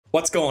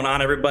What's going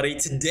on, everybody?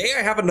 Today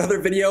I have another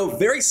video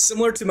very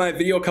similar to my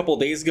video a couple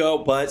days ago,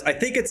 but I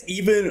think it's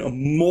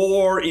even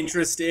more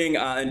interesting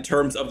in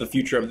terms of the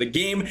future of the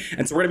game.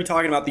 And so we're going to be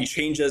talking about the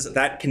changes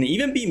that can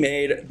even be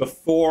made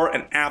before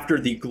and after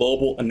the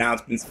global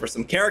announcements for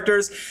some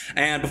characters.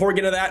 And before we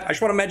get into that, I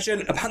just want to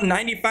mention about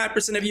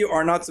 95% of you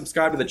are not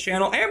subscribed to the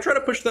channel. I am trying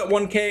to push that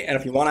 1K, and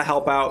if you want to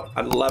help out,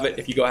 I'd love it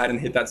if you go ahead and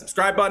hit that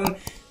subscribe button.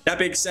 That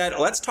being said,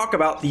 let's talk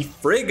about the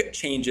Frigg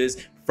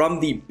changes from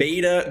the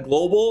beta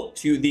global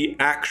to the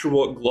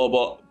actual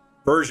global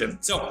version.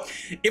 So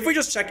if we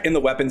just check in the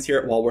weapons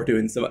here while we're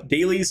doing some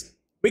dailies,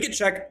 we can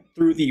check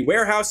through the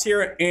warehouse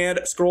here and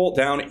scroll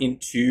down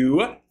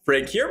into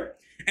Frigg here,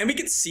 and we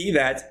can see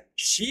that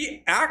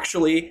she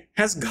actually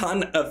has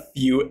gotten a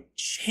few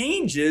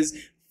changes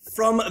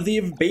from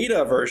the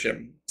beta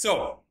version.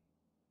 So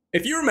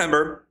if you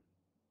remember,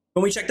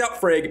 when we checked out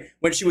Frigg,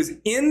 when she was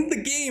in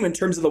the game in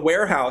terms of the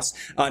warehouse,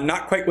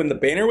 not quite when the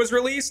banner was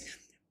released,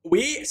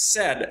 we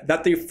said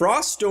that the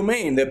Frost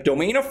domain, the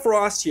domain of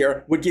Frost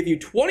here, would give you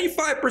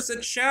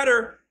 25%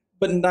 shatter,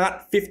 but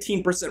not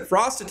 15%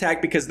 Frost attack,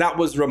 because that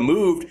was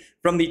removed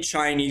from the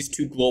Chinese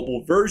to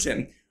global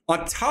version.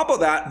 On top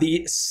of that,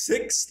 the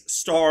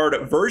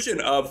 6-starred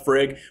version of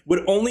Frigg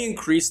would only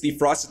increase the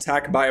Frost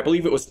attack by, I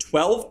believe it was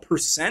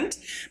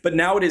 12%, but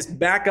now it is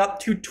back up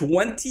to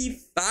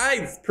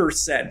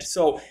 25%.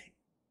 So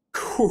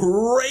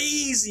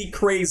crazy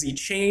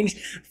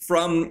change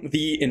from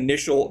the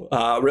initial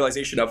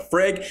realization of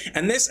Frigg,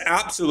 and this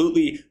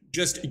absolutely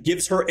just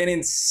gives her an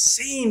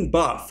insane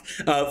buff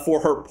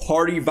for her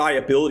party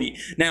viability.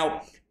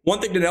 Now,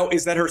 one thing to note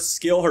is that her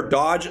skill, her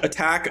dodge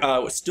attack,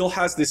 still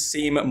has this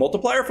same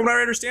multiplier from what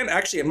I understand.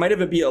 Actually, it might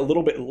even be a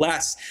little bit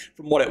less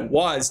from what it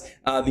was.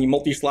 The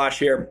multi-slash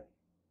here,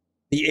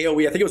 the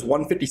AoE, I think it was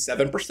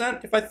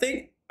 157%, I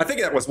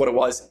think that was what it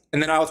was.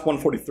 And then now it's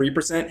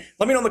 143%.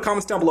 Let me know in the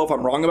comments down below if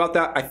I'm wrong about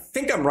that. I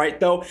think I'm right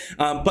though.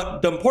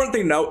 But the important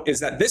thing to note is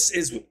that this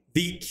is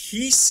the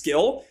key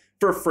skill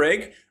for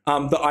Frigg,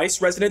 the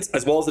Ice Resonance,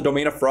 as well as the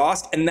Domain of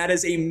Frost. And that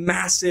is a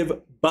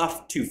massive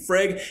buff to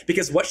Frigg,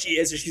 because what she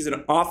is she's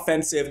an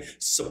offensive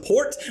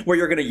support where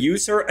you're going to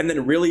use her and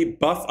then really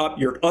buff up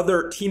your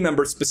other team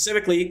members,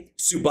 specifically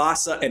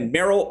Tsubasa and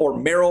Meryl, or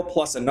Meryl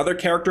plus another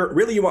character.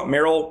 Really, you want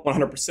Meryl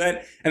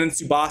 100%, and then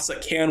Tsubasa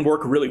can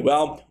work really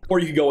well, or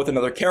you can go with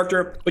another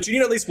character, but you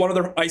need at least one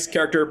other ice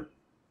character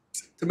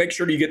to make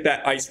sure you get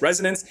that Ice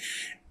Resonance.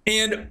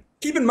 And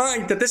keep in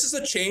mind that this is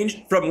a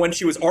change from when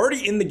she was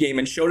already in the game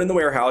and showed in the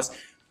warehouse,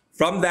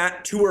 from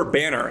that to her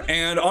banner.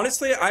 And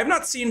honestly, I've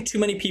not seen too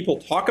many people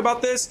talk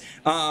about this.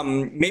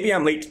 Maybe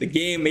I'm late to the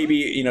game,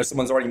 maybe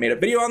someone's already made a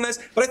video on this,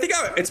 but I think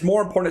it's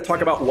more important to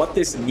talk about what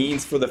this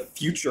means for the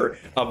future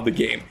of the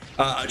game.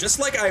 Just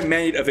like I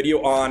made a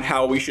video on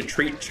how we should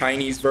treat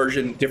Chinese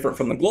version different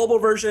from the global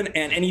version,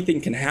 and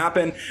anything can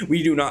happen,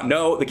 we do not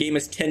know. The game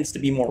tends to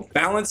be more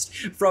balanced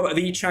from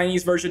the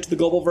Chinese version to the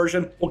global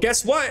version. Well,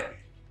 guess what?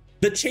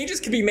 The changes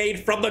can be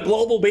made from the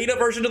global beta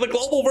version to the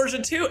global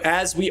version too.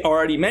 As we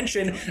already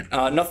mentioned,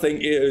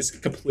 nothing is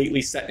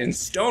completely set in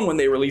stone when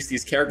they release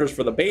these characters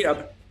for the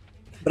beta.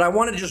 But I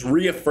wanted to just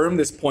reaffirm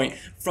this point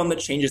from the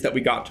changes that we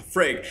got to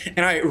Frigg.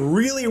 And I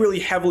really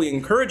heavily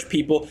encourage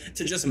people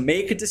to just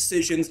make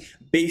decisions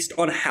based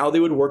on how they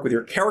would work with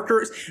your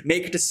characters,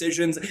 make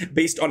decisions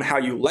based on how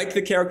you like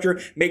the character,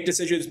 make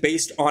decisions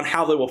based on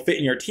how they will fit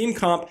in your team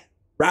comp,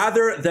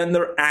 rather than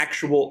their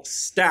actual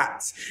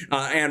stats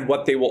and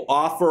what they will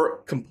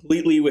offer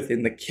completely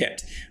within the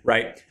kit,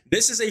 right?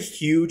 This is a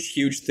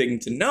huge thing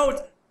to note,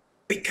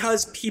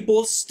 because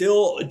people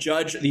still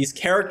judge these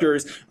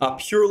characters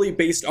purely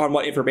based on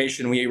what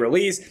information we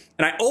release.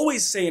 And I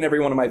always say in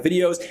every one of my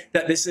videos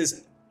that this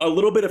is a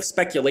little bit of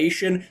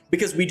speculation,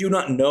 because we do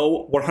not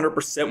know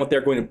 100% what they're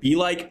going to be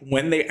like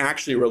when they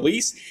actually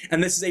release.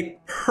 And this is a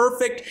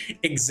perfect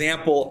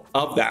example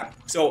of that.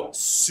 So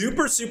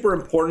super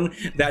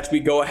important that we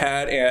go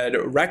ahead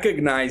and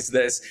recognize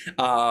this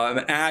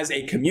as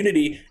a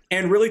community,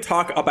 and really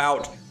talk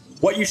about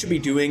what you should be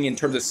doing in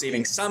terms of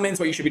saving summons,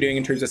 what you should be doing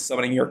in terms of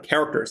summoning your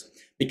characters.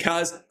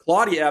 Because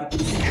Claudia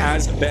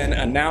has been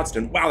announced,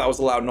 and wow, that was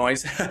a loud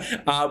noise,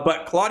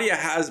 but Claudia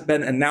has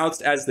been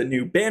announced as the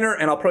new banner,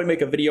 and I'll probably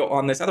make a video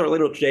on this either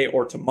later today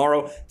or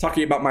tomorrow,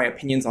 talking about my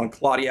opinions on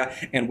Claudia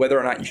and whether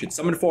or not you should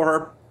summon for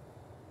her.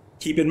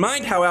 Keep in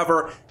mind,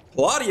 however,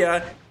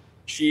 Claudia,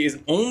 she is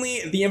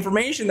only the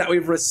information that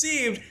we've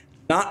received,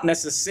 not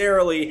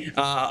necessarily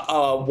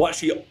what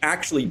she'll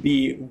actually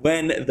be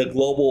when the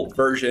global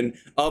version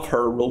of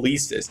her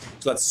releases.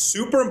 So that's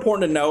super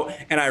important to note,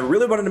 and I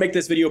really wanted to make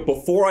this video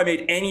before I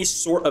made any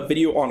sort of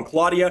video on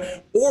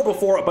Claudia, or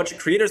before a bunch of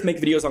creators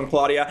make videos on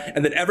Claudia,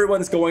 and then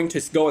everyone's going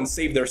to go and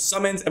save their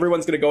summons.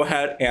 Everyone's going to go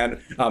ahead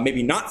and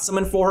maybe not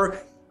summon for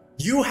her.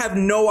 You have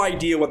no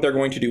idea what they're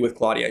going to do with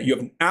Claudia. You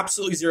have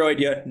absolutely zero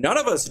idea. None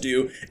of us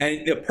do.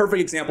 And the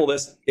perfect example of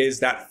this is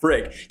that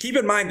Frigg. Keep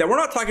in mind that we're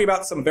not talking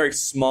about some very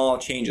small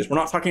changes. We're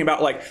not talking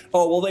about like,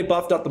 oh, well, they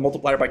buffed up the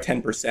multiplier by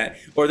 10%,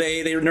 or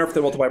they nerfed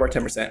the multiplier by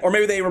 10%, or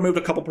maybe they removed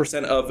a couple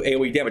percent of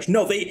AoE damage.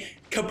 No, they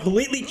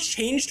completely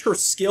changed her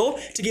skill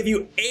to give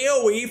you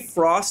AoE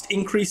Frost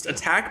increased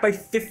attack by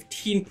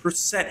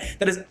 15%.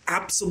 That is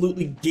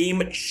absolutely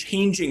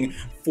game-changing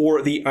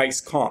for the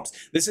ice comps.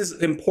 This is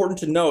important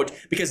to note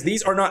because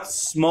these are not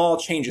small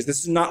changes. This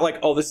is not like,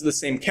 oh, this is the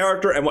same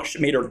character and what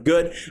made her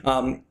good.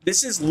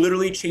 This is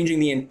literally changing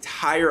the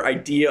entire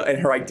idea and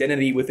her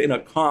identity within a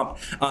comp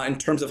in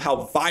terms of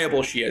how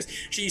viable she is.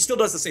 She still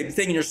does the same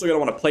thing and you're still going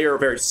to want to play her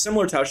very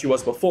similar to how she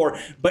was before,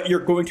 but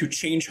you're going to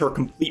change her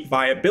complete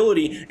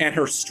viability and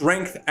her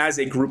strength as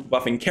a group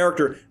buffing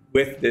character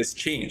with this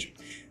change.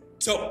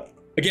 So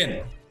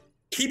again,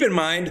 keep in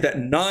mind that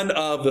none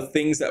of the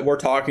things that we're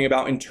talking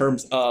about in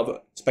terms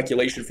of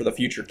speculation for the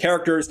future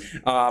characters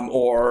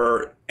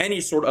or any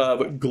sort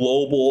of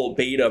global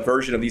beta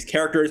version of these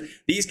characters,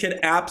 these could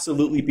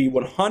absolutely be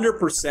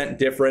 100%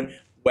 different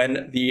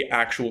when the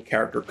actual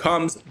character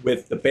comes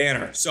with the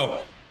banner.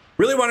 So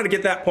really wanted to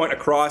get that point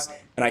across,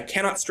 and I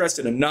cannot stress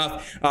it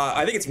enough.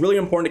 I think it's really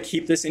important to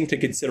keep this into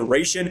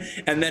consideration.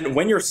 And then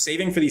when you're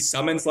saving for these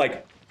summons,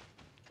 like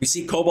we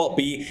see Cobalt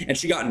B, and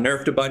she got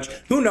nerfed a bunch.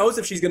 Who knows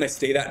if she's going to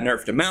stay that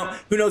nerfed amount?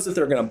 Who knows if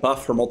they're going to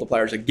buff her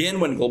multipliers again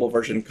when global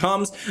version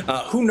comes?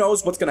 Who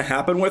knows what's going to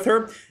happen with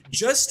her?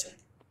 Just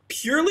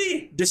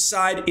purely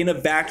decide in a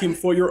vacuum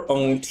for your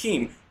own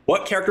team.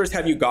 What characters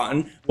have you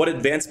gotten? What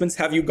advancements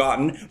have you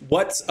gotten?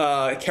 What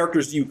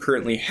characters do you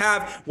currently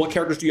have? What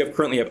characters do you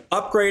currently have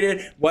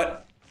upgraded?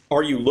 What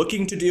are you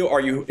looking to do?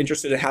 Are you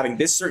interested in having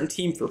this certain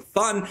team for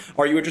fun?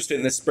 Are you interested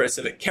in this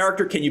specific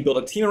character? Can you build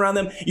a team around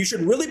them? You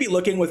should really be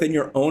looking within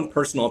your own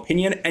personal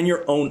opinion and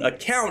your own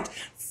account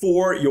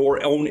for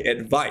your own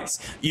advice.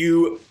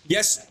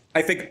 Yes,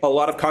 I think a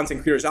lot of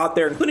content creators out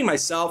there, including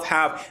myself,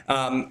 have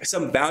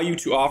some value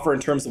to offer in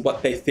terms of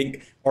what they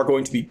think are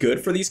going to be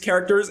good for these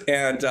characters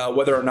and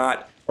whether or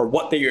not or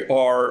what they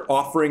are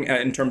offering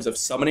in terms of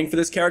summoning for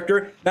this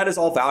character. That is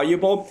all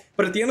valuable.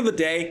 But at the end of the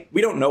day, we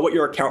don't know what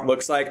your account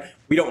looks like.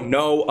 We don't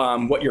know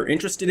what you're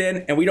interested in,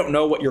 and we don't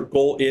know what your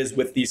goal is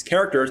with these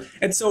characters.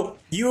 And so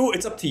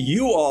it's up to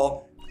you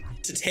all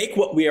to take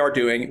what we are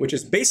doing, which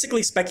is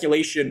basically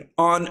speculation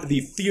on the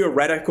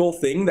theoretical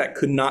thing that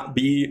could not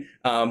be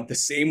the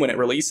same when it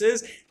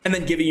releases, and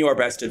then giving you our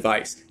best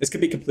advice. This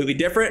could be completely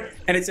different,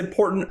 and it's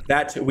important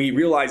that we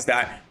realize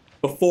that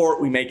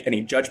before we make any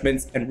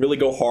judgments and really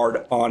go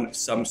hard on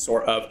some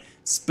sort of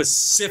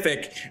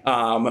specific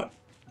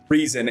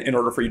reason in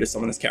order for you to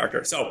summon this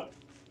character. So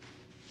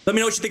let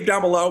me know what you think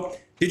down below.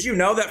 Did you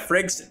know that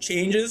Frigg's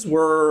changes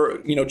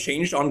were,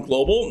 changed on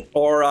global,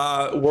 or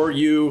were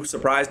you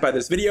surprised by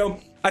this video?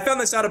 I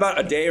found this out about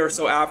a day or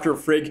so after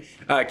Frigg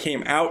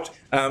came out,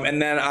 and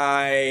then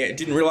I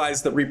didn't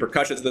realize the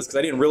repercussions of this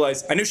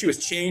because I knew she was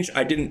changed.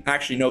 I didn't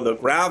actually know the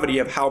gravity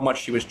of how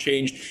much she was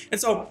changed,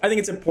 and so I think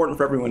it's important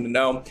for everyone to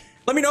know.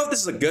 Let me know if this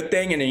is a good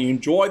thing and you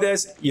enjoy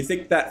this. You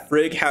think that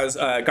Frigg has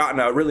gotten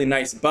a really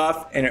nice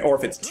buff, or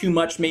if it's too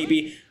much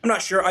maybe. I'm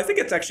not sure. I think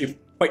it's actually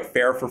quite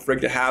fair for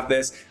Frigg to have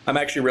this. I'm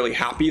actually really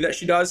happy that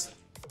she does.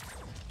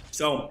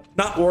 So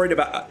not worried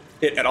about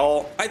it at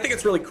all. I think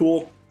it's really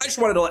cool. I just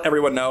wanted to let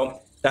everyone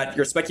know that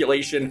your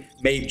speculation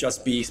may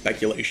just be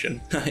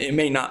speculation. It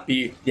may not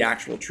be the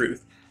actual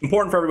truth.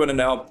 Important for everyone to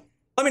know.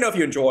 Let me know if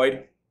you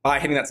enjoyed by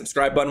hitting that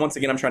subscribe button. Once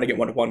again, I'm trying to get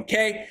 1 to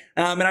 1K,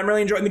 and I'm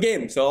really enjoying the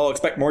game, so I'll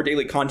expect more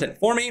daily content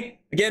for me.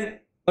 Again,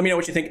 let me know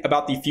what you think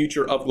about the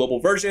future of global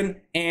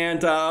version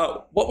and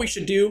what we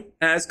should do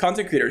as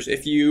content creators.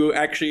 If you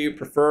actually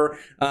prefer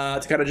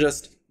to kind of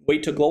just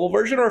wait to global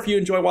version, or if you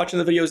enjoy watching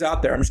the videos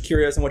out there. I'm just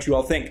curious on what you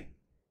all think.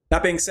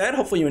 That being said,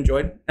 hopefully you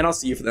enjoyed, and I'll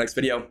see you for the next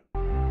video.